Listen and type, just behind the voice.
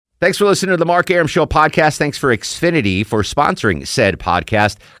Thanks for listening to the Mark Arum Show podcast. Thanks for Xfinity for sponsoring said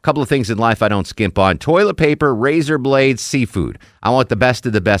podcast. A couple of things in life I don't skimp on. Toilet paper, razor blades, seafood. I want the best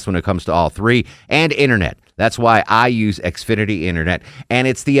of the best when it comes to all three. And internet. That's why I use Xfinity Internet. And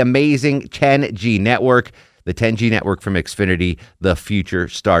it's the amazing 10G network. The 10G network from Xfinity. The future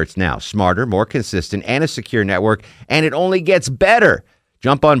starts now. Smarter, more consistent, and a secure network. And it only gets better.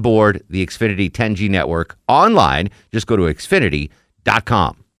 Jump on board the Xfinity 10G network online. Just go to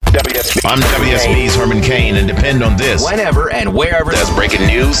Xfinity.com. I'm WSB's Herman Cain, and depend on this Whenever and wherever there's breaking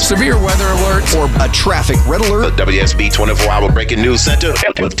news, severe weather alert, or a traffic red alert. the WSB 24-hour breaking news center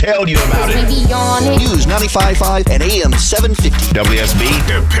will tell you about it. News 95.5 and AM 750. WSB,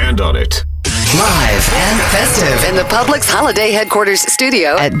 depend on it. Live and festive in the Publix Holiday Headquarters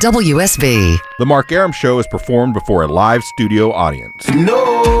studio at WSB. The Mark Arum Show is performed before a live studio audience.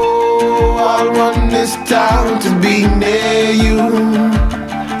 No, I run this town to be near you.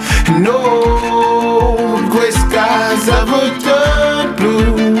 No gray skies ever turn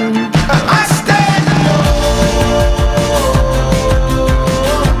blue. I stand alone.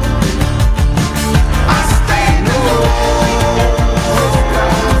 I stand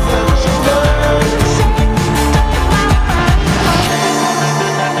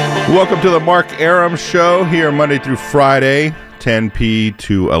alone. Welcome to the Mark Arum Show here Monday through Friday, 10 p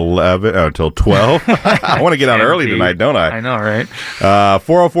to 11 until 12. I want to get out early tonight, don't I? I know, right?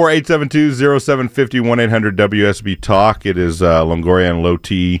 404-872-0750, 1-800-WSB Talk. It is Longoria and Low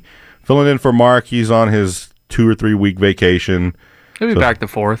T filling in for Mark. He's on his 2 or 3 week vacation. He'll be back the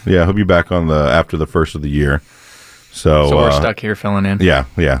 4th. Yeah, he'll be back on after the first of the year. So we're stuck here filling in. Yeah.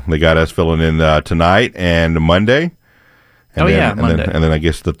 They got us filling in tonight and Monday. And Monday. And then I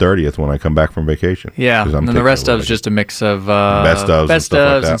guess the 30th when I come back from vacation. Yeah, and then the rest of it's just a mix of best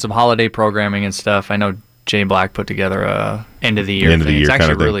ofs and some holiday programming and stuff. I know Jay Black put together a end of the year End of the thing. year It's kind of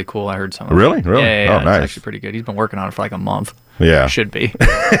actually thing. really cool. I heard something. Really? Yeah. Oh, nice. It's actually pretty good. He's been working on it for like a month. Yeah. Should be.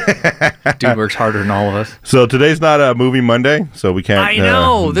 Dude works harder than all of us. So today's not a movie Monday, so we can't. I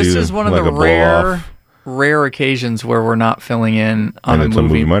know. This do is one of like the a blow-off. rare occasions where we're not filling in on And a it's a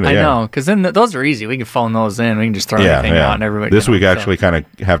movie Monday, I yeah. know, because then those are easy. We can phone those in. We can just throw anything out and everybody. This can week know, actually kind of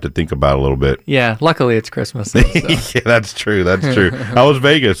have to think about it a little bit. Yeah, luckily it's Christmas. Though, so. Yeah, that's true. How was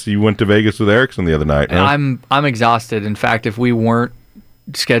Vegas? You went to Vegas with Erickson the other night. Huh? I'm exhausted. In fact, if we weren't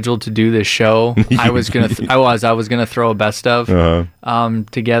scheduled to do this show, I was gonna throw a best of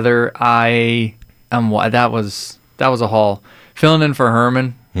together. That was a haul. Filling in for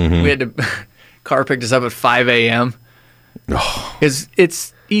Herman. Mm-hmm. We had to car picked us up at 5 a.m.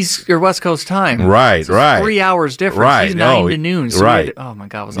 It's East or West Coast time. Right. 3 hours difference. Right. He's 9 to noon. So oh my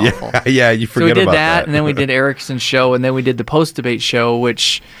God, it was awful. Yeah, you forget about that. So we did that, and then we did Erickson's show, and then we did the post-debate show,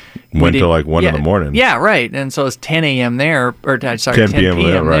 which went till like 1 in the morning. Yeah, right. And so it's 10 a.m. there, or 10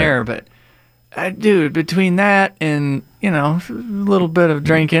 p.m. there. But, dude, between that and, a little bit of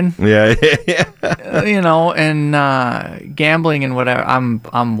drinking, Yeah. and gambling and whatever,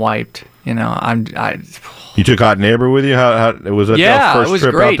 I'm wiped. You took Hot Neighbor with you? How was that your first it was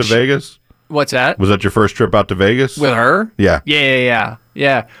trip great. out to Vegas? What's that? Was that your first trip out to Vegas? With her? Yeah.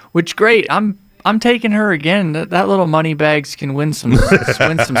 Yeah. Which great. I'm taking her again. That little money bags can win some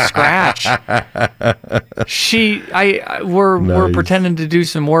scratch. We're pretending to do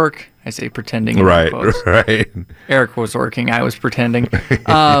some work. I say pretending. In Right. Eric was working. I was pretending.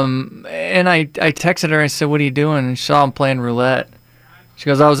 And I texted her. I said, "What are you doing?" And she saw him playing roulette. She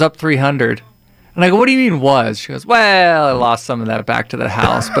goes, "I was up 300." And I go, "What do you mean was?" She goes, "Well, I lost some of that back to the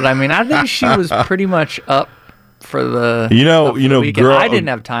house." But I mean, I think she was pretty much up for the weekend. I didn't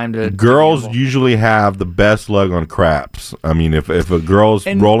have time to. Girls usually have the best luck on craps. I mean, if a girl's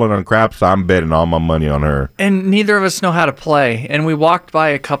rolling on craps, I'm betting all my money on her. And neither of us know how to play. And we walked by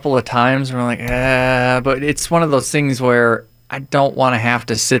a couple of times, and we're like, but it's one of those things where I don't want to have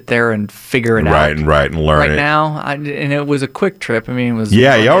to sit there and figure it out. Right, and learn it. Right now, and it was a quick trip. I mean, it was.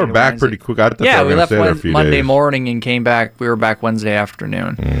 Yeah, y'all were back pretty quick. I thought we left Monday days. morning and came back. We were back Wednesday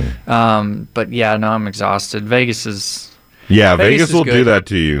afternoon. But yeah, no, I'm exhausted. Vegas is will good. do that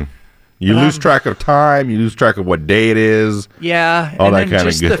to you. You lose track of time. You lose track of what day it is. Yeah, all and that then kind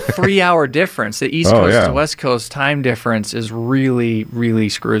of just good. the 3 hour difference, the East Coast to West Coast time difference is really, really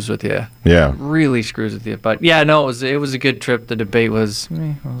screws with you. Yeah, really screws with you. But yeah, no, it was a good trip. The debate was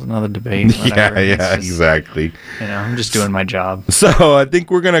another debate. Whatever. Exactly. I'm just doing my job. So I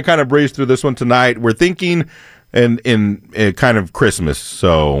think we're gonna kind of breeze through this one tonight. We're thinking in kind of Christmas.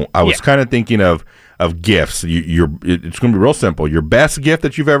 So I was kind of thinking of gifts. It's going to be real simple. Your best gift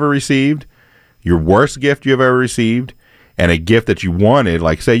that you've ever received, your worst gift you've ever received, and a gift that you wanted.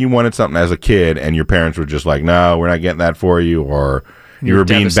 Like, say you wanted something as a kid and your parents were just like, no, we're not getting that for you. You were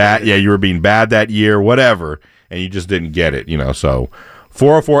being bad. devastated. Yeah, you were being bad that year, whatever, and you just didn't get it, So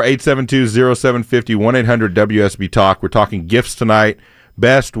 404-872-0750, 1-800-WSB-TALK. We're talking gifts tonight,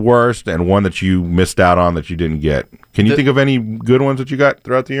 best, worst, and one that you missed out on that you didn't get. Can you think of any good ones that you got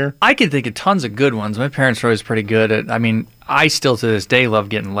throughout the year? I can think of tons of good ones. My parents were always pretty good at. I mean, I still to this day love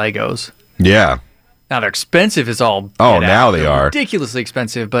getting Legos. Yeah. Now they're expensive as all. Oh, get now out. they They're are. ridiculously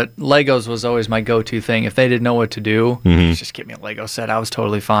expensive. But Legos was always my go-to thing. If they didn't know what to do, just give me a Lego set. I was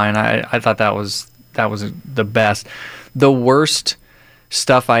totally fine. I thought that was the best. The worst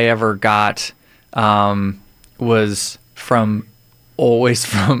stuff I ever got was from.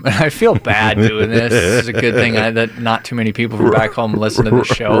 And I feel bad doing this. This is a good thing that not too many people from back home listen to the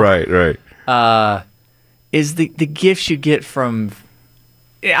show. Right. Is the gifts you get from.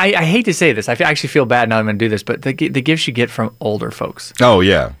 I hate to say this. I actually feel bad now I'm going to do this, but the gifts you get from older folks. Oh,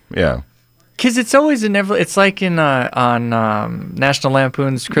 yeah. Because it's always it's like in on National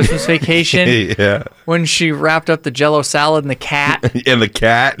Lampoon's Christmas Vacation. Yeah. When she wrapped up the Jell-O salad and the cat. And the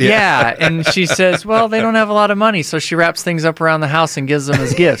cat. Yeah, and she says, well, they don't have a lot of money, so she wraps things up around the house and gives them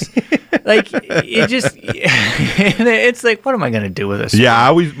as gifts. Like, it just, it's like, what am I going to do with this?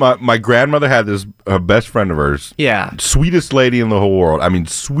 Yeah, my grandmother had this, her best friend of hers. Yeah. Sweetest lady in the whole world. I mean,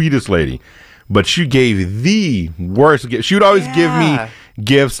 sweetest lady. But she gave the worst gift. She would always give me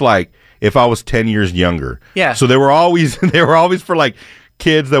gifts like, if I was 10 years younger. Yeah. So they were always for like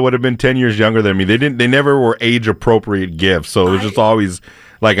kids that would have been 10 years younger than me. They never were age appropriate gifts. So it was just always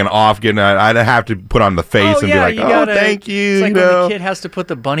like an off getting. I'd have to put on the face and be like, thank you. It's like when the kid has to put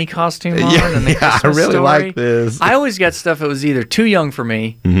the bunny costume on. And the I Christmas really story. like this. I always got stuff that was either too young for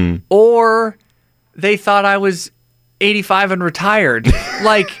me or they thought I was 85 and retired.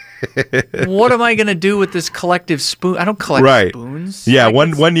 Like, what am I going to do with this collective spoon? I don't collect spoons. Yeah,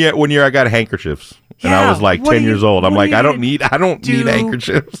 like one year I got handkerchiefs. And I was like 10 years old. I'm like, I don't need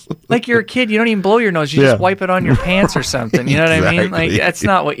handkerchiefs. Like you're a kid, you don't even blow your nose. You just wipe it on your pants or something. You know what I mean? Like that's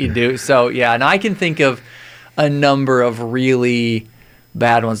not what you do. So yeah, and I can think of a number of really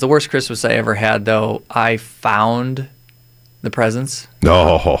bad ones. The worst Christmas I ever had, though, I found the presents.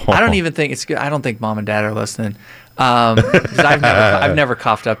 No, I don't even think it's good. I don't think mom and dad are listening. 'Cause I've never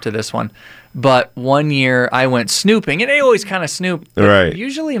coughed up to this one. But one year I went snooping, and they always kind of snoop. Right.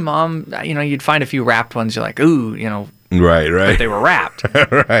 Usually, mom, you'd find a few wrapped ones. You're like, ooh, Right. but they were wrapped.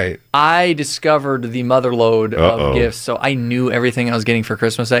 Right. I discovered the mother load of gifts, so I knew everything I was getting for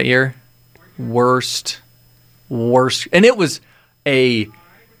Christmas that year. Worst, and it was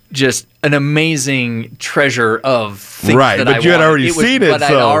just an amazing treasure of things that but I you had wanted. already seen it, But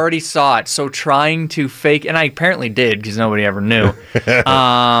I already saw it, so trying to fake, and I apparently did because nobody ever knew.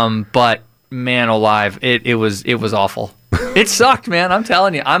 But man alive, it was awful. It sucked, man. I'm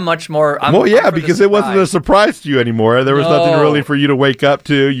telling you, I'm much more. Because it wasn't a surprise to you anymore. There was nothing really for you to wake up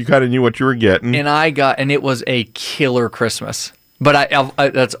to. You kind of knew what you were getting. And it was a killer Christmas. But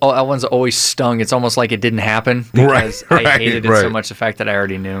that one's always stung. It's almost like it didn't happen because I hated it so much. The fact that I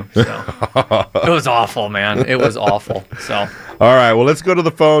already knew. So it was awful, man. It was awful. So all right, well, let's go to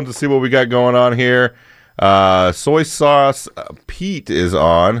the phone to see what we got going on here. Soy Sauce Pete is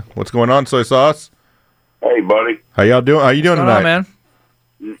on. What's going on, Soy Sauce? Hey, buddy. How y'all doing? How you doing tonight, man?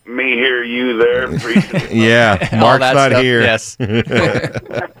 Me here, you there. Yeah, Mark's not stuff, here. Yes.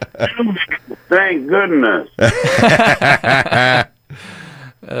 Thank goodness.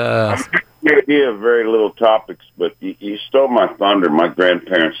 The idea of very little topics, but you stole my thunder. My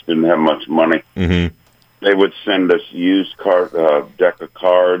grandparents didn't have much money. Mm-hmm. They would send us used deck of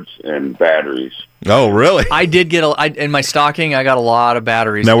cards and batteries. Oh, really? I did get in my stocking. I got a lot of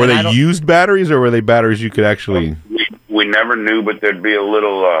batteries. Now, were they used batteries or were they batteries you could actually? We never knew, but there'd be a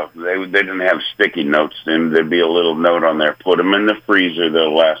little. They didn't have sticky notes. Then there'd be a little note on there. Put them in the freezer;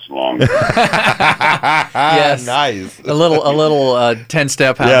 they'll last longer. Yes, nice. A little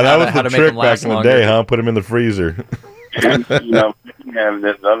 10-step. That was how the to make trick them last back in longer. the day, huh? Put them in the freezer. And, the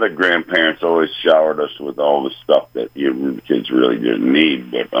other grandparents always showered us with all the stuff that you kids really didn't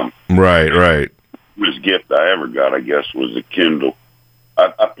need. But right. The first gift I ever got, I guess, was a Kindle.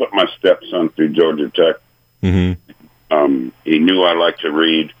 I put my stepson through Georgia Tech. Mm-hmm. He knew I liked to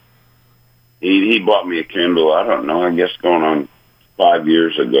read. He bought me a Kindle, I don't know, I guess going on 5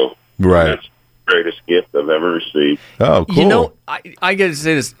 years ago. Right. That's the greatest gift I've ever received. Oh, cool. I got to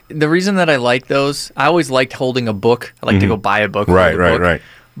say this. The reason that I like those, I always liked holding a book. I like to go buy a book. Right.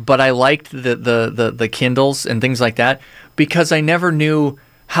 But I liked the Kindles and things like that because I never knew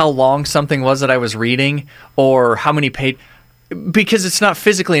how long something was that I was reading or how many pages. because it's not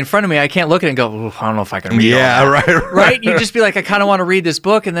physically in front of me, I can't look at it and go, "Ooh, I don't know if I can read all that." Right? You'd just be like, I kind of want to read this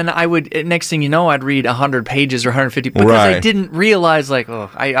book, and then I would, next thing you know, I'd read 100 pages or 150 because I didn't realialize, like,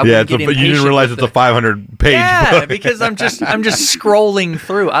 I wouldn't get impatient. You didn't realize it's a 500-page book. Because I'm just scrolling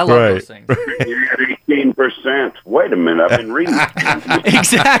through. I love those things. You're at 18%. Wait a minute, I've been reading.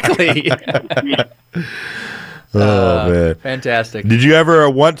 Exactly. Oh man, fantastic! Did you ever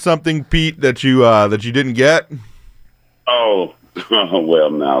want something, Pete, that you didn't get? Oh,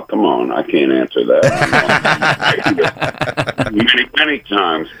 well, now come on, I can't answer that. many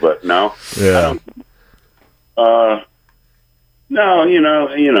times, but no. Yeah. No, you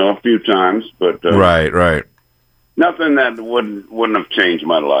know, a few times, but right. Nothing that wouldn't have changed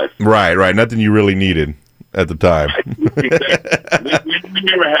my life. Right. Nothing you really needed at the time. we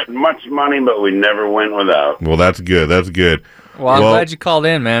never had much money, but we never went without. Well, that's good. Well, I'm glad you called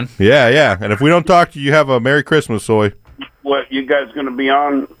in, man. Yeah. And if we don't talk to you, have a Merry Christmas, Soy. What, you guys going to be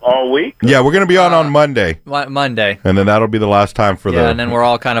on all week? Yeah, we're going to be on Monday. Monday. And then that'll be the last time for and then we're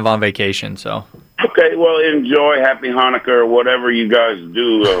all kind of on vacation, so. Okay, well, enjoy Happy Hanukkah or whatever you guys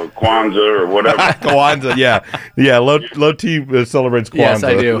do, Kwanzaa or whatever. Kwanzaa, yeah. Low T celebrates Kwanzaa. Yes,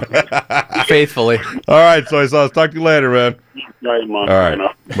 I do. Faithfully. All right, Soy Sauce. Talk to you later, man. Right, Mark. All right,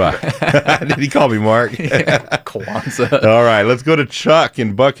 bye. Did he call me Mark? Kwanzaa. All right, let's go to Chuck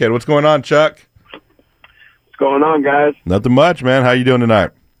in Buckhead. What's going on, Chuck? What's going on, guys? Nothing much, man. How you doing tonight?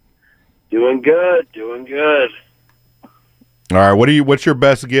 Doing good. All right, what's your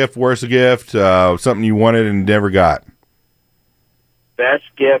best gift, worst gift, something you wanted and never got? Best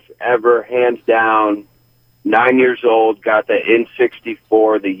gift ever, hands down. 9 years old, got the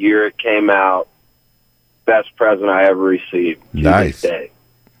N64 the year it came out. Best present I ever received. Nice.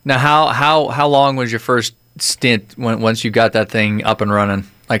 Now, how long was your first stint once you got that thing up and running?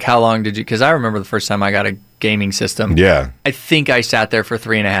 Like, how long did you? Because I remember the first time I got a gaming system. Yeah. I think I sat there for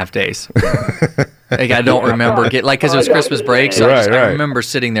 3.5 days. Like, I don't remember because it was Christmas break, so I remember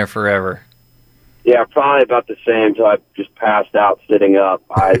sitting there forever. Yeah, probably about the same. So I just passed out sitting up,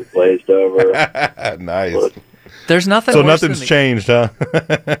 eyes glazed over. Nice. There's nothing. So nothing's changed, huh?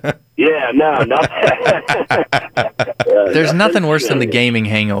 Yeah, no, nothing. There's nothing worse than the gaming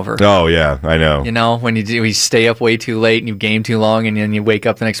hangover. Oh yeah, I know. You know, when you stay up way too late and you game too long, and then you wake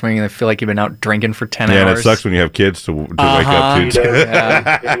up the next morning and you feel like you've been out drinking for 10 hours. Yeah, and it sucks when you have kids to wake up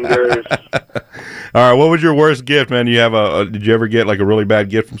to. All right, what was your worst gift, man? Did you ever get like a really bad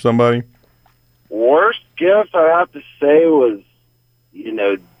gift from somebody? Worst gift I have to say was,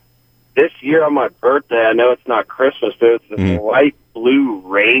 this year on my birthday, I know it's not Christmas, but it's this light blue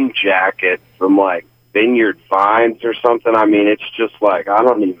rain jacket from like Vineyard Vines or something. I mean, it's just like, I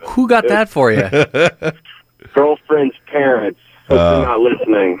don't even. Who got that for you? Girlfriend's parents. Hope they're not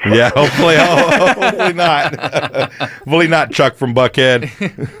listening. Yeah, hopefully not. Hopefully not Chuck from Buckhead.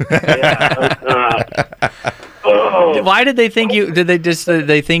 Why did they think you? Did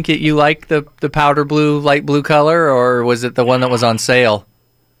they think you like the powder blue, light blue color, or was it the one that was on sale?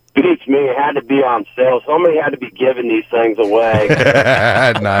 Beats me. It had to be on sale. Somebody had to be giving these things away.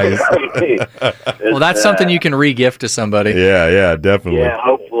 Nice. Well, that's something you can re-gift to somebody. Yeah, definitely. Yeah,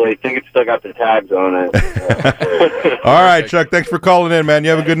 hopefully. I think it's still got the tags on it. All right, Chuck. Thanks for calling in, man.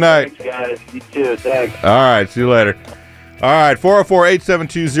 You have a good night. Thanks, guys. You too. Thanks. All right. See you later. All right,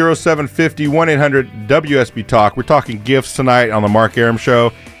 404-872-0750, 1-800-WSB Talk. We're talking gifts tonight on the Mark Arum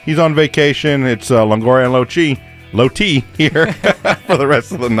Show. He's on vacation. It's Longoria and Low T here for the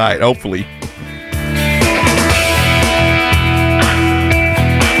rest of the night, hopefully.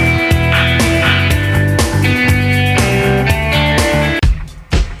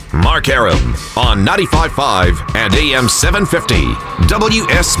 Mark Arum on 95.5 and AM 750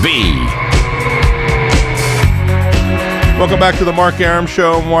 WSB. Welcome back to the Mark Arum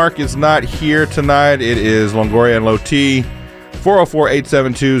Show. Mark is not here tonight. It is Longoria and Low T.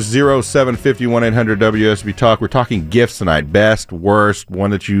 404-872-0750, 1-800-WSB Talk. We're talking gifts tonight. Best, worst, one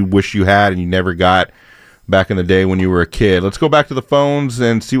that you wish you had and you never got back in the day when you were a kid. Let's go back to the phones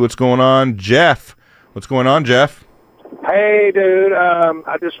and see what's going on. Jeff. What's going on, Jeff? Hey, dude.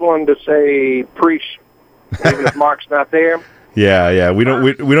 I just wanted to say preach, even if Mark's not there. Yeah. We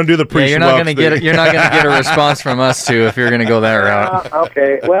don't do the preach. Yeah, you're not going to get a response from us too if you're going to go that route.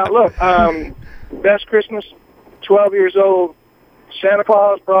 Okay. Well, look. Best Christmas. 12 years old. Santa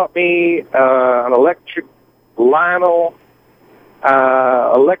Claus brought me an electric Lionel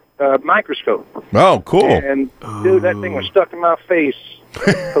microscope. Oh, cool. And, dude, that thing was stuck in my face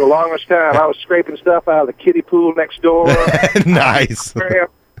for the longest time. I was scraping stuff out of the kiddie pool next door. Nice.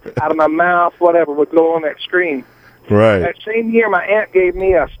 Out of my mouth, whatever would go on that screen. Right. That same year, my aunt gave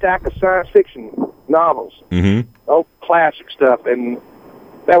me a stack of science fiction novels. Mm-hmm. Oh, classic stuff. And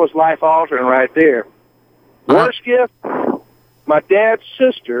that was life-altering right there. Worst gift, my dad's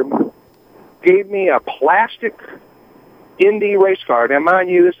sister gave me a plastic Indy race car. Now, mind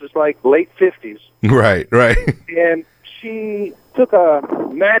you, this is like late 50s. Right. And she took a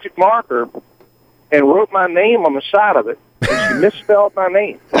magic marker and wrote my name on the side of it. And she misspelled my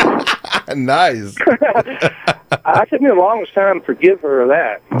name. Nice. I took me the longest time to forgive her of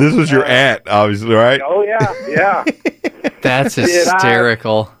that. This was your aunt, obviously, right? Oh, yeah. That's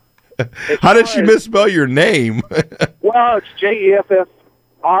hysterical. How did she misspell your name? Well, it's Jeffrey.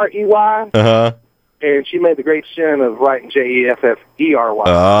 Uh-huh. And she made the great sin of writing Jeffrey.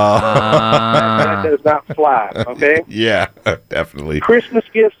 Oh. That does not fly, okay? Yeah, definitely. Christmas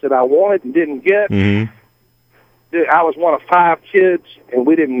gifts that I wanted and didn't get. Mm-hmm. I was one of 5 kids, and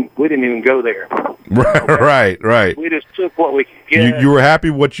we didn't even go there. Right. We just took what we could get. You were happy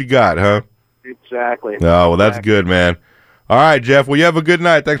with what you got, huh? Exactly. Oh, well, that's good, man. All right, Jeff. Well, you have a good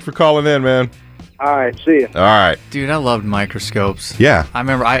night. Thanks for calling in, man. All right, see ya. All right. Dude, I loved microscopes. Yeah. I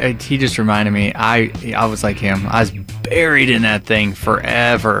remember he just reminded me, I was like him. I was buried in that thing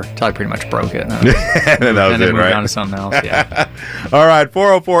forever till I pretty much broke it. And that was then it, moved right? on to something else, yeah. All right,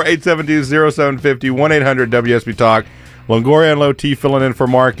 404-872-0750, 1-800-WSB-TALK. Longoria and Low T filling in for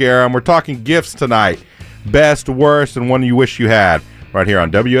Mark Aram. We're talking gifts tonight. Best, worst, and one you wish you had right here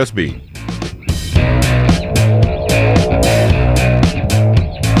on WSB.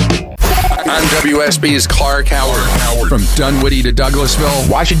 I'm WSB's Clark Howard. From Dunwoody to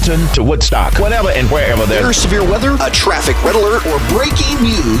Douglasville, Washington to Woodstock, whenever and wherever There's severe weather, a traffic red alert, or breaking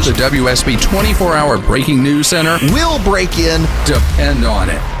news. the WSB 24-hour breaking news center. We'll break in. Depend on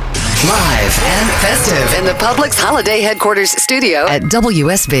it. Live and festive in the Publix Holiday Headquarters studio at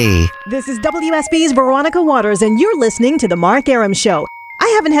WSB. This is WSB's Veronica Waters, and you're listening to The Mark Aram Show. I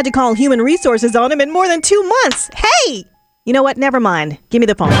haven't had to call Human Resources on him in more than 2 months. Hey! You know what? Never mind. Give me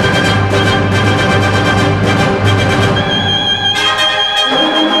the phone.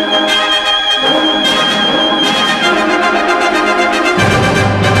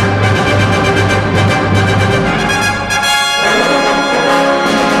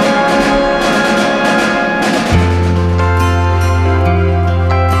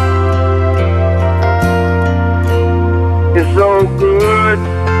 It's so good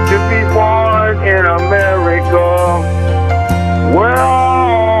to be born in America. We're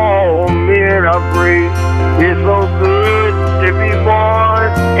all men are free. It's so good to be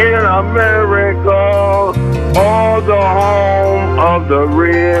born in America. All the home of the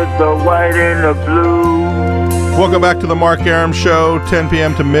red, the white, and the blue. Welcome back to the Mark Aram Show, 10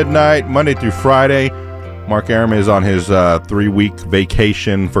 p.m. to midnight, Monday through Friday. Mark Aram is on his 3-week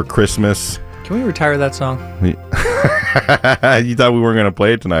vacation for Christmas. Can we retire that song? You thought we weren't going to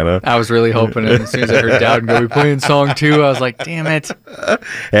play it tonight, huh? I was really hoping it. As soon as I heard Dowd go, we playing song 2, I was like, damn it.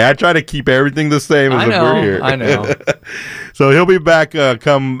 Hey, I try to keep everything the same as if we're here. I know. So he'll be back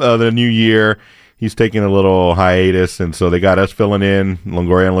come the new year. He's taking a little hiatus, and so they got us filling in,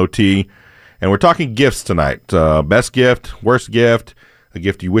 Longoria and Low T. And we're talking gifts tonight. Best gift, worst gift, a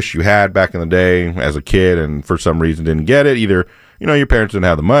gift you wish you had back in the day as a kid and for some reason didn't get it. Either, your parents didn't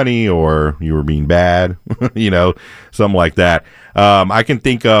have the money or you were being bad, something like that. I can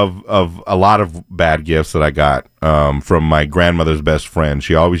think of a lot of bad gifts that I got from my grandmother's best friend.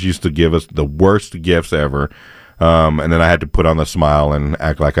 She always used to give us the worst gifts ever. And then I had to put on the smile and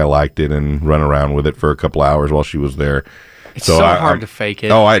act like I liked it and run around with it for a couple hours while she was there. It's so hard to fake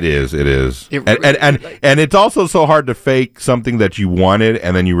it. Oh, it is. It is. And it's also so hard to fake something that you wanted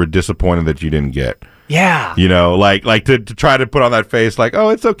and then you were disappointed that you didn't get. Yeah. Like to try to put on that face like, oh,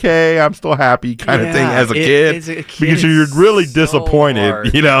 it's okay, I'm still happy kind of thing as a kid. Because you're really disappointed,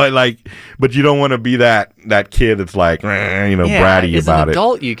 hard. But you don't want to be that kid that's like, bratty as about an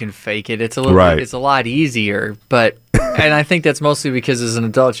adult, you can fake it. It's a little it's a lot easier, but and I think that's mostly because as an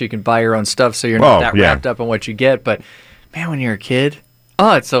adult you can buy your own stuff so you're not that wrapped up in what you get, but man, when you're a kid,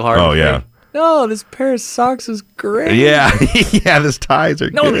 it's so hard to fake. No, this pair of socks is great. Yeah, these ties are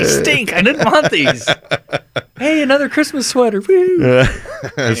good. No, they stink. I didn't want these. Hey, another Christmas sweater. Woo.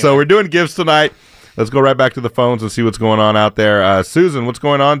 Anyway. So we're doing gifts tonight. Let's go right back to the phones and see what's going on out there. Susan, what's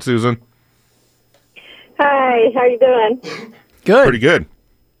going on, Susan? Hi, how you doing? Good. Pretty good.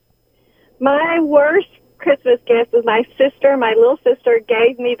 My worst Christmas gift was my little sister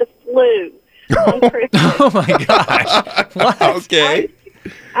gave me the flu on Christmas. Oh, my gosh. What? Okay.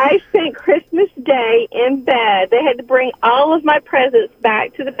 I spent Christmas Day in bed. They had to bring all of my presents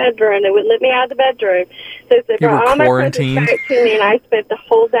back to the bedroom. They wouldn't let me out of the bedroom. So they brought all my presents back to me, and I spent the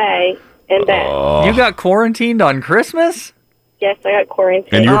whole day in bed. You got quarantined on Christmas? Yes, I got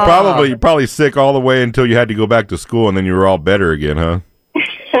quarantined. And you were probably sick all the way until you had to go back to school, and then you were all better again, huh?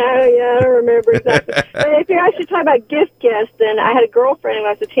 Oh, yeah, I don't remember exactly. But if you actually talk about gifts, then I had a girlfriend when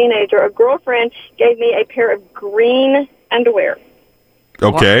I was a teenager. A girlfriend gave me a pair of green underwear.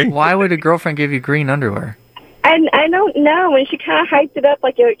 Okay. Why would a girlfriend give you green underwear? I don't know. And she kind of hyped it up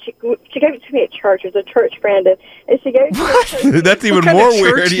like she gave it to me at church. It was a church friend, and she gave it to me. That's even what more kind of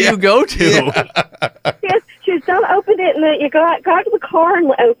weird. church do you go to? Yeah. Yes, she was, don't open it, and then you go out to the car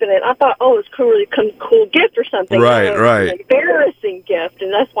and open it. I thought, oh, it's really cool gift or something. Right, right. An embarrassing gift,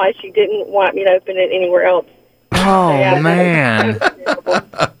 and that's why she didn't want me to open it anywhere else. Oh, man.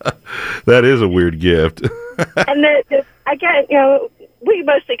 That is a weird gift. And I got, we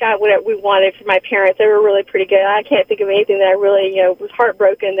mostly got what we wanted from my parents. They were really pretty good. I can't think of anything that I really, was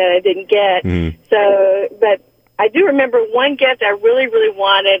heartbroken that I didn't get. So, but I do remember one gift I really, really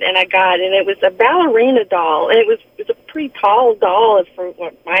wanted, and I got, and it was a ballerina doll, and it was a pretty tall doll for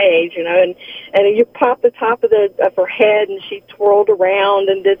my age, and you pop the top of her head, and she twirled around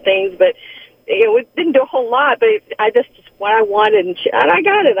and did things, but it didn't do a whole lot, but just what I wanted, and I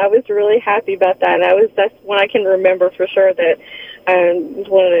got it. I was really happy about that. And that's one I can remember for sure that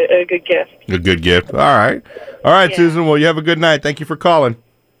was a good gift. A good gift. All right, yeah. Susan. Well, you have a good night. Thank you for calling.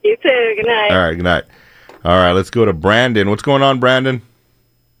 You too. Good night. All right. Good night. All right. Let's go to Brandon. What's going on, Brandon?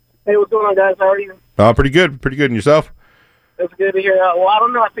 Hey, what's going on, guys? How are you? Oh, pretty good. Pretty good. And yourself? That's good to hear. Well, I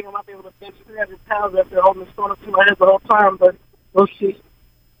don't know. I think I might be able to bench 300 pounds after holding this phone up to my head the whole time, but we'll see.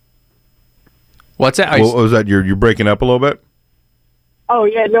 What's that? What was that? You're breaking up a little bit? Oh,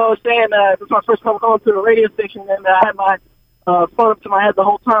 yeah. No, I was saying this is my first time calling to the radio station, and I had my phone up to my head the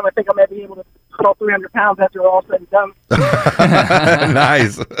whole time. I think I might be able to put all 300 pounds after all said and done.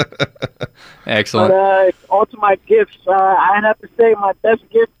 Nice. Excellent. But on to my gifts. I'd have to say my best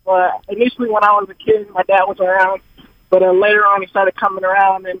gift, initially when I was a kid, my dad was around, but later on he started coming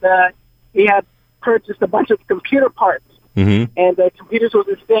around, and he had purchased a bunch of computer parts, and computers was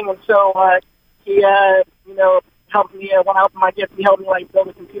his thing, and so he, helped me, when I opened my gift, he helped me, build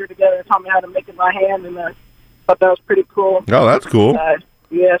a computer together and taught me how to make it by hand, and thought that was pretty cool. Oh, that's cool.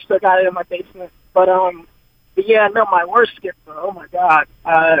 Yeah, still got it in my basement. But yeah, no, my worst gift, though, oh, my God.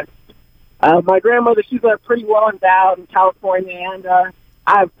 My grandmother, she's pretty well endowed in California, and I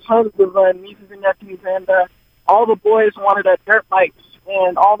have tons of nieces and nephews, and all the boys wanted dirt bikes,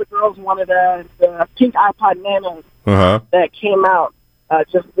 and all the girls wanted the pink iPod Nanos that came out.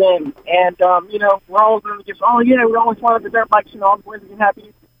 Just then, and we're all going to just, oh yeah, we always wanted the dirt bikes, all the boys are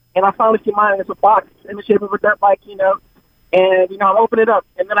happy, and I finally see mine. It's a box in the shape of a dirt bike, and I open it up,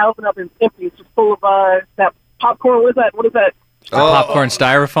 and then I open it up and it's empty. It's just full of that popcorn. What is that? Popcorn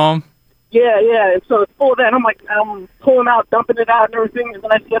styrofoam. Yeah, and so it's full of that. And I'm pulling out, dumping it out, and everything, and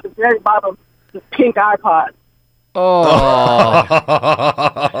then I see at the very bottom the pink iPod. Oh,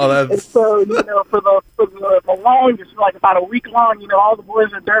 and so for the longest, like about a week long, all the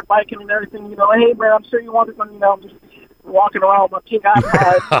boys are dirt biking and everything. Hey man, I'm sure you want this one. I'm just walking around with my pink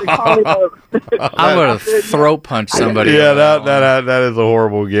iPod. I'm gonna throat punch somebody. Yeah, that is a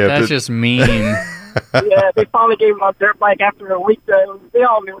horrible gift. That's just mean. Yeah, they finally gave me my dirt bike after a week. They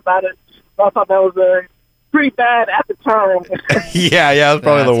all knew about it. So I thought that was pretty bad at the time. yeah, that's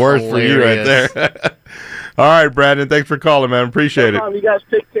probably the worst hilarious. For you right there. All right, Brandon, thanks for calling, man. Appreciate it. You guys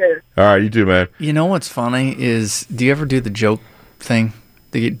take care. All right, you too, man. You know what's funny is, do you ever do the joke thing?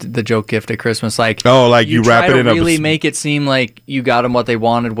 The joke gift at Christmas? You wrap it in a... really make it seem like you got them what they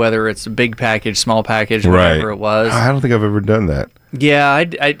wanted, whether it's a big package, small package, whatever it was. I don't think I've ever done that. Yeah,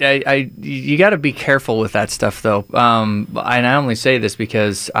 you got to be careful with that stuff, though. And I only say this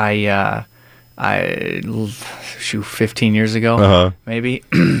because I 15 years ago, maybe...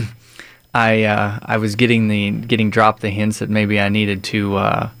 I was getting dropped the hints that maybe I needed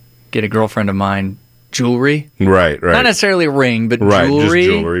to get a girlfriend of mine jewelry. Right. Not necessarily a ring, but jewelry.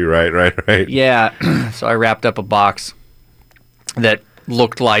 Just jewelry, right. Yeah. So I wrapped up a box that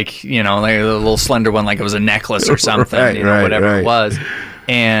looked like, like a little slender one, like it was a necklace or something, whatever it was.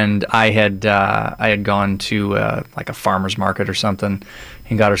 And I had gone to like a farmer's market or something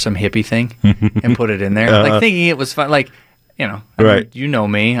and got her some hippie thing and put it in there, thinking it was fun, you know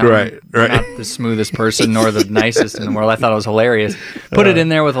me. I'm not the smoothest person nor the nicest in the world. I thought it was hilarious. Put it in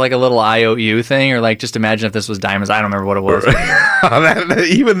there with like a little IOU thing, or just imagine if this was diamonds. I don't remember what it was.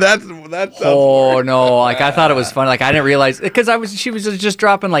 That oh no! I thought it was fun. I didn't realize because she was just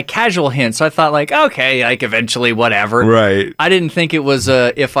dropping casual hints. So I thought okay, eventually whatever. Right. I didn't think it was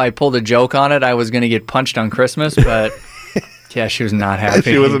if I pulled a joke on it, I was going to get punched on Christmas, but. Yeah, she was not happy.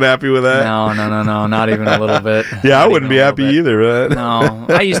 She wasn't happy with that? No, not even a little bit. Yeah, I wouldn't be happy either, right? No,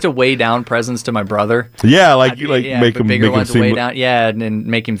 I used to weigh down presents to my brother. Yeah, make him bigger ones seem weigh down. Yeah, and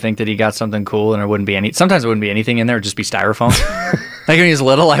make him think that he got something cool, and there wouldn't be any. Sometimes there wouldn't be anything in there; it'd just be styrofoam. Like when he was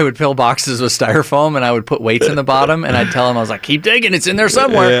little, I would fill boxes with styrofoam, and I would put weights in the bottom, and I'd tell him, I was like, "Keep digging, it's in there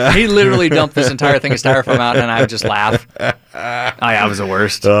somewhere." Yeah. He literally dumped this entire thing of styrofoam out, and I would just laugh. I was the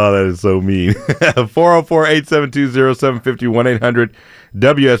worst. Oh, that is so mean. 404-872-0750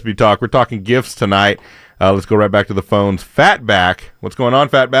 1-800-WSB Talk. We're talking gifts tonight. Let's go right back to the phones. Fatback. What's going on,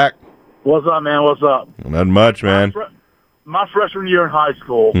 Fatback? What's up, man? What's up? Not much, man. My freshman year in high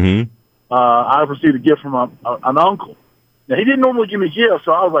school, Mm-hmm. I received a gift from an uncle. Now, he didn't normally give me gifts,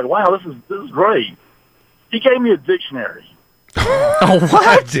 so I was like, wow, this is great. He gave me a dictionary. Oh,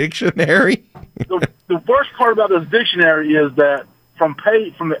 what? Dictionary? The worst part about this dictionary is that from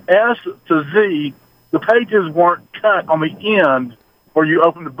the S to Z, the pages weren't cut on the end where you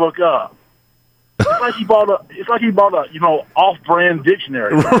open the book up. It's like he bought a off-brand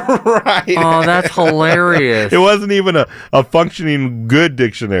dictionary. Right. Oh, that's hilarious. It wasn't even a functioning good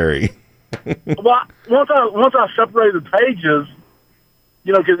dictionary. Well, once I separated the pages,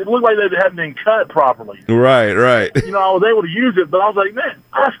 because it looked like they hadn't been cut properly. Right. I was able to use it, but I was like, man,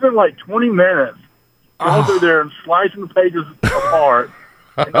 I spent like 20 minutes going through there and slicing the pages apart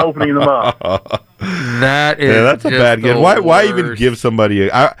and opening them up. That's a bad gift. Why even give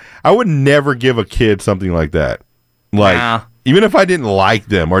somebody I would never give a kid something like that. Like, even if I didn't like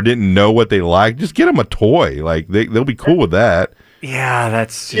them or didn't know what they liked, just get them a toy. Like, they'll be cool with that. Yeah,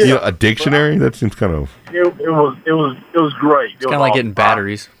 that's just... a dictionary? That seems kind of... It was great. It's kind of like getting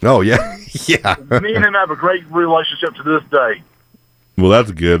batteries. Oh, yeah. Yeah. Me and him have a great relationship to this day. Well,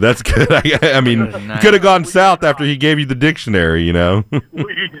 that's good. That's good. I mean, you could have gone south after he gave you the dictionary,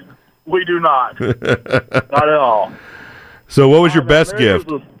 We do not. Not at all. So what was your best gift?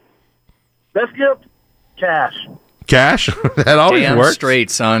 Best gift? Cash. Cash? That always Damn works. straight,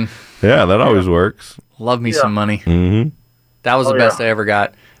 son. Yeah, that always works. Love me some money. Mm-hmm. That was the best I ever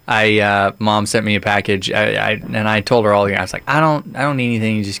got. Mom sent me a package, and I told her all year. I was like, I don't need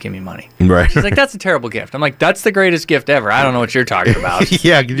anything. You just give me money. Right. She's like, that's a terrible gift. I'm like, that's the greatest gift ever. I don't know what you're talking about.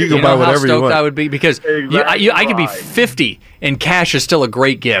 Yeah, you can buy whatever you want. I would be because I could be 50 and cash is still a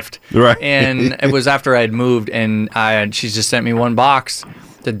great gift. Right. And it was after I had moved, and she just sent me one box.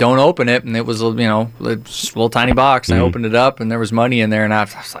 That don't open it, and it was a little tiny box. And I opened it up, and there was money in there, and I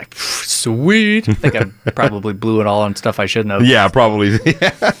was like, sweet. I think I probably blew it all on stuff I shouldn't have. Yeah, probably.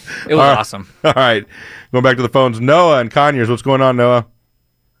 It was awesome. All right, going back to the phones. Noah and Conyers, what's going on, Noah?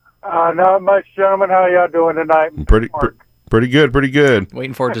 Not much, gentlemen. How y'all doing tonight? Pretty good. Pretty good.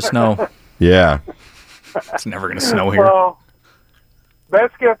 Waiting for it to snow. Yeah. It's never gonna snow here. Well,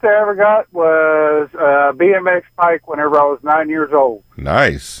 best gift I ever got was a BMX bike whenever I was 9 years old.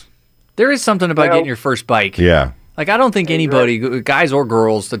 Nice. There is something about getting your first bike. Yeah. Like, I don't think anybody, guys or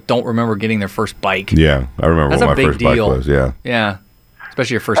girls, that don't remember getting their first bike. Yeah, I remember That's what a my big first deal. bike was, yeah. Yeah,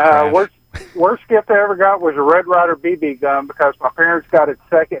 especially your first crash. Worst gift I ever got was a Red Ryder BB gun because my parents got it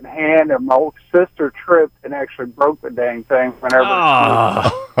second hand, and my old sister tripped and actually broke the dang thing whenever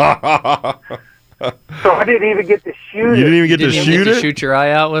So I didn't even get to shoot it. You didn't even get to shoot it? Shoot your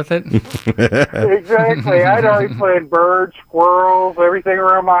eye out with it? Exactly. I'd already played birds, squirrels, everything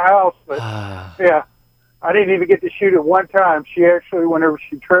around my house. But, yeah, I didn't even get to shoot it one time. She actually, whenever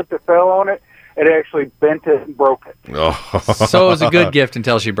she tripped and fell on it, it actually bent it and broke it. So it was a good gift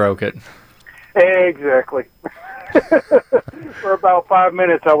until she broke it. Exactly. For about 5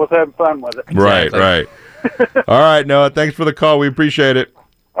 minutes, I was having fun with it. Right. All right, Noah, thanks for the call. We appreciate it.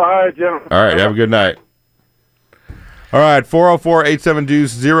 All right, gentlemen. All right, have a good night. All right,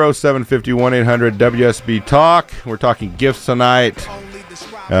 404-872-0750 1-800-WSB Talk. We're talking gifts tonight.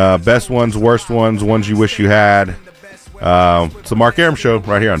 Best ones, worst ones you wish you had. It's the Mark Arum Show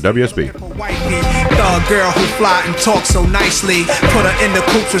right here on WSB. Thug girl who fly and talk so nicely. Put her in the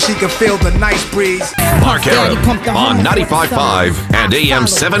coupe so she can feel the nice breeze. Mark Arum on 95.5 and AM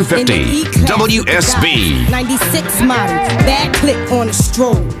 750 WSB. 96 model, bad click on a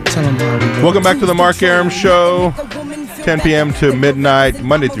stroll. Welcome back to the Mark Arum Show. 10 p.m. to midnight,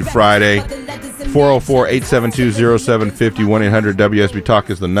 Monday through Friday. 404-872-0750 1-800-WSB Talk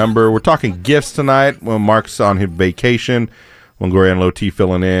is the number. We're talking gifts tonight. Well, Mark's on his vacation. Longoria and Low T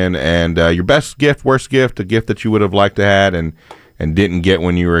filling in. And your best gift, worst gift, a gift that you would have liked to had and didn't get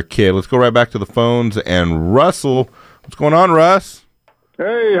when you were a kid. Let's go right back to the phones. And Russell, what's going on, Russ?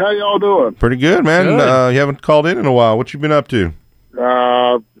 Hey, how y'all doing? Pretty good, man. Good. You haven't called in a while. What you been up to?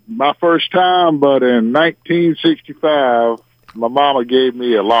 My first time, but in 1965, my mama gave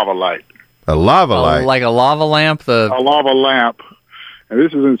me a lava light. A lava light. Like a lava lamp? A lava lamp. And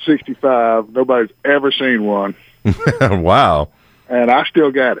this is in 65. Nobody's ever seen one. Wow. And I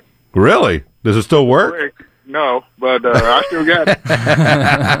still got it. Really? Does it still work? No, but I still got it.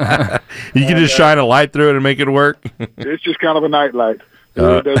 You can just shine a light through it and make it work? It's just kind of a night light.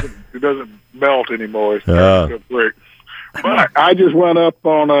 It doesn't melt anymore. It's kind of brick. But I just went up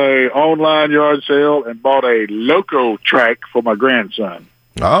on a online yard sale and bought a Loco Track for my grandson.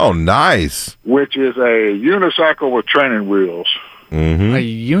 Oh, nice. Which is a unicycle with training wheels. Mm-hmm. A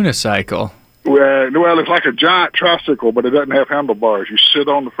unicycle? Well, it's like a giant tricycle, but it doesn't have handlebars. You sit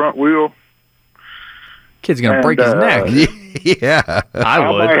on the front wheel. Kid's going to break his neck. Yeah. I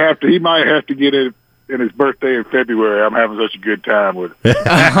would. He might have to get it in his birthday in February. I'm having such a good time with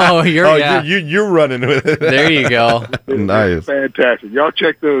it. You're running with it. There you go. Nice. Fantastic. Y'all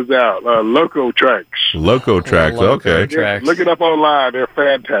check those out. Loco Tracks. Loco Tracks. Okay. Yeah, look it up online. They're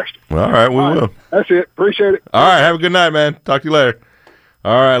fantastic. All right, we will. That's it. Appreciate it. All right, have a good night, man. Talk to you later.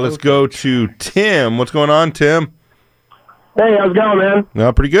 All right, let's go to Tim. What's going on, Tim? Hey, how's it going, man?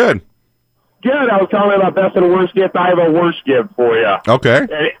 No, pretty good. Good. I was telling you about best and worst gift. I have a worst gift for you. Okay.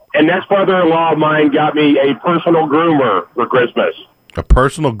 And next brother-in-law of mine got me a personal groomer for Christmas. A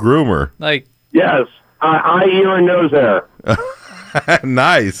personal groomer? Like? Yes. Eye, ear, and nose hair.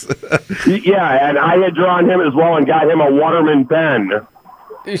 Nice. Yeah, and I had drawn him as well and got him a Waterman pen.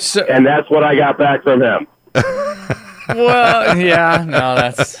 And that's what I got back from him. Well, yeah. No,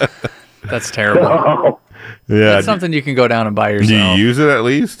 that's terrible. No. Yeah. That's something you can go down and buy yourself. Do you use it at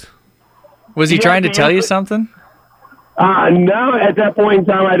least? Was he trying to tell you something? No, at that point in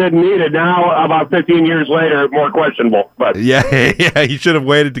time, I didn't need it. Now, about 15 years later, more questionable. But yeah, you should have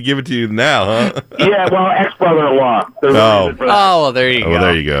waited to give it to you now, huh? Yeah, well, ex-brother-in-law. Oh, there you go.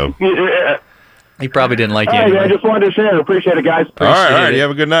 There you go. Yeah. He probably didn't like you Hey, anyway. I just wanted to share. Appreciate it, guys. All right. You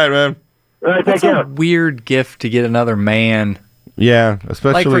have a good night, man. All right, That's take care. a weird gift to get another man. Yeah,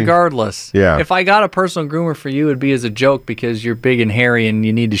 especially. Like, regardless. Yeah. If I got a personal groomer for you, it'd be as a joke because you're big and hairy and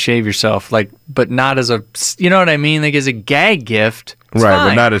you need to shave yourself. Like, but not as a, you know what I mean? Like, as a gag gift. It's Right, fine.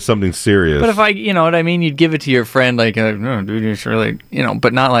 but not as something serious. But if you know what I mean? You'd give it to your friend, like, no, dude, it's really,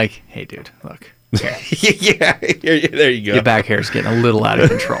 but not like, hey, dude, look. Yeah, there you go. Your back hair's getting a little out of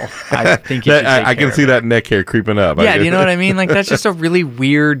control. I think you should take I can care see of that neck hair creeping up. Yeah, do you know what I mean? Like, that's just a really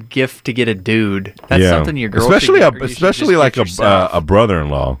weird gift to get a dude. That's something your girl especially should get, or you should especially just like get yourself. a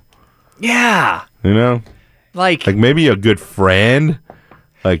brother-in-law. Yeah. You know, like maybe a good friend,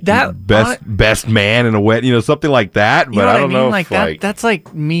 like that best man in a wedding, something like that. But You know what I don't know Like if that's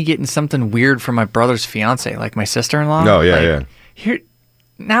like me getting something weird from my brother's fiance, like my sister-in-law. No, yeah, Like, yeah. Here,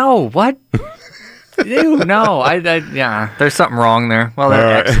 no, what? Ew, no, yeah, there's something wrong there. Well, they're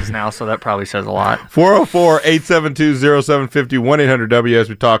All right. exes now, so that probably says a lot. 404-872-0750, 1-800-WS.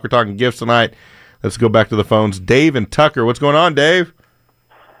 We're talking gifts tonight. Let's go back to the phones. Dave and Tucker. What's going on, Dave?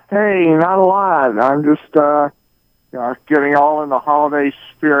 Hey, not a lot. I'm just getting all in the holiday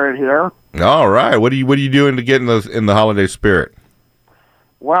spirit here. All right. What are you doing to get in the holiday spirit?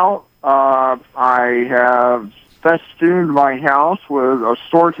 Well, I have festooned my house with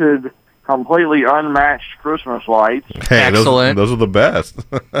assorted, completely unmatched Christmas lights. Hey, excellent. Those are the best.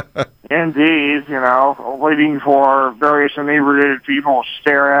 Indeed, waiting for various inebriated people to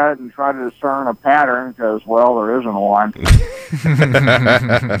stare at and try to discern a pattern because, well, there isn't one.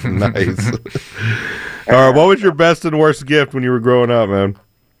 Nice. All right, what was your best and worst gift when you were growing up, man?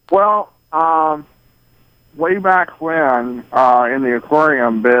 Well, way back when, in the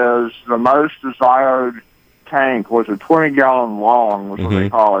aquarium biz, the most desired tank was a 20-gallon long, was what they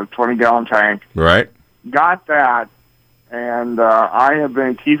call it, 20-gallon tank. Right. Got that, and I have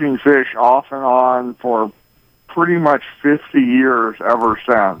been keeping fish off and on for pretty much 50 years ever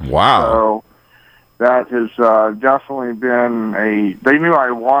since. Wow. So that has definitely been they knew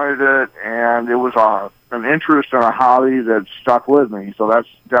I wanted it, and it was an interest and a hobby that stuck with me, so that's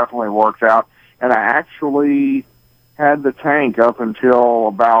definitely worked out. And I actually had the tank up until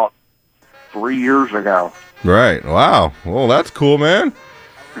about 3 years ago. Right. Wow. Well, that's cool, man.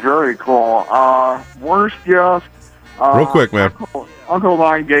 Very cool. Worst gift. Real quick, man. Uncle of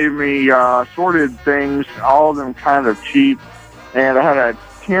mine gave me sorted things, all of them kind of cheap, and I had a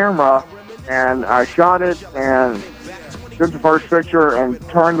camera, and I shot it and took the first picture and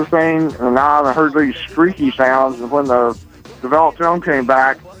turned the thing, and now I heard these streaky sounds, and when the developed film came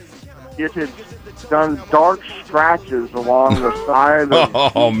back, it had done dark scratches along the side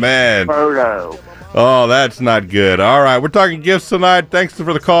of man. the photo. Oh, that's not good. All right, we're talking gifts tonight. Thanks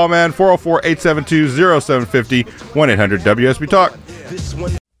for the call, man. 404-872-0750, 1-800-WSB Talk.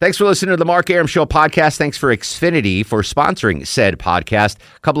 Thanks for listening to the Mark Arum Show podcast. Thanks for Xfinity for sponsoring said podcast.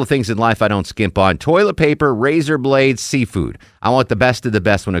 A couple of things in life I don't skimp on. Toilet paper, razor blades, seafood. I want the best of the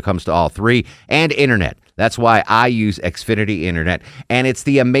best when it comes to all three. And internet. That's why I use Xfinity Internet. And it's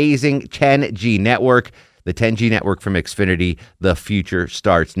the amazing 10G network. The 10G network from Xfinity. The future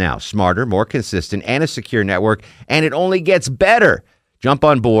starts now. Smarter, more consistent, and a secure network. And it only gets better. Jump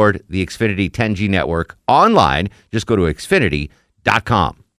on board the Xfinity 10G network online. Just go to Xfinity.com.